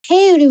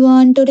Hey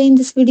everyone, today in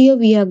this video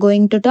we are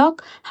going to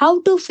talk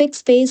how to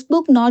fix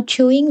Facebook not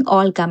showing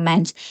all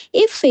comments.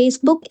 If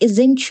Facebook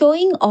isn't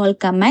showing all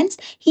comments,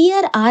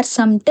 here are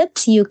some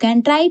tips you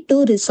can try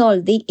to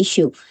resolve the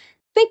issue.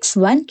 Fix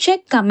 1.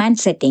 Check comment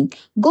setting.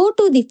 Go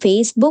to the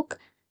Facebook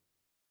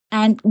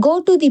and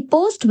go to the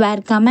post where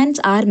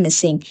comments are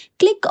missing.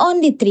 Click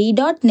on the three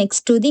dot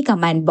next to the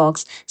comment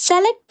box.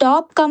 Select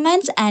top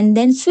comments and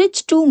then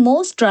switch to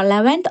most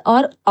relevant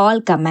or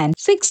all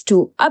comments. Fix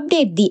 2.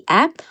 Update the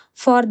app.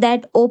 For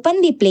that,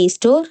 open the Play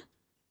Store.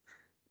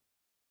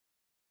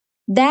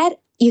 There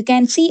you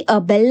can see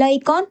a bell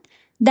icon.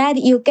 There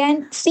you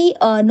can see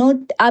a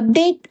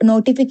update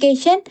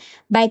notification.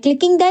 By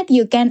clicking that,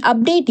 you can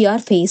update your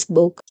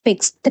Facebook.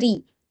 Fix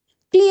 3.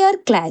 Clear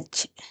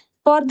cache.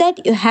 For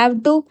that, you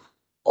have to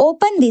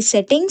open the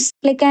settings.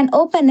 Click and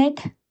open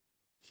it.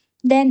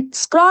 Then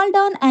scroll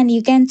down and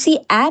you can see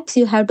apps.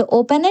 You have to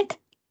open it.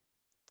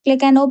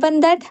 Click and open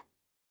that.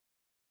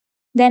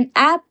 Then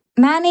app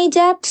manage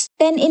apps.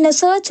 Then in a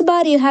search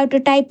bar, you have to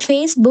type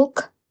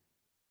Facebook.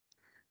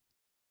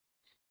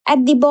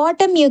 At the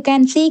bottom, you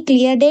can see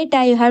clear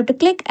data. You have to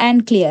click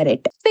and clear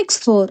it. Fix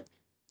 4.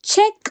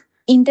 Check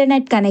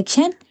internet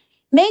connection.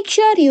 Make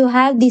sure you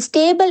have the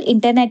stable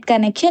internet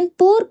connection.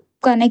 Poor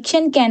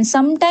connection can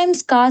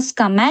sometimes cause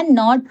command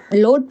not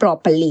load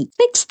properly.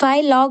 Fix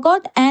 5. Log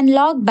out and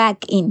log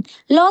back in.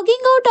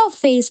 Logging out of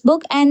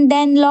Facebook and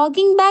then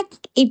logging back,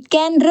 it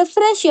can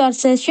refresh your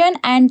session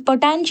and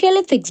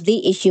potentially fix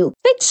the issue.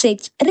 Fix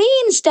 6.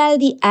 Reinstall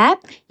the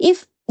app.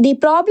 If the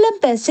problem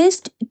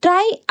persists,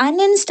 try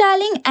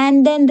uninstalling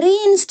and then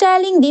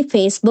reinstalling the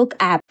Facebook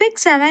app.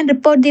 Fix 7.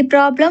 Report the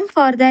problem.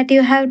 For that,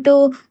 you have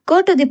to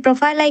go to the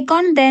profile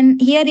icon. Then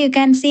here you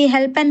can see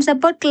help and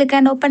support. Click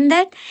and open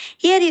that.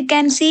 Here you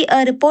can see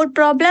a report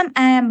problem,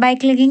 and by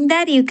clicking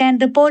that, you can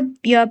report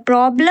your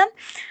problem.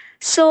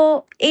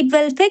 So it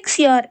will fix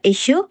your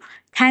issue.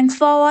 Thanks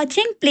for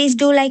watching. Please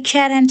do like,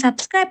 share, and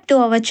subscribe to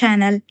our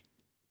channel.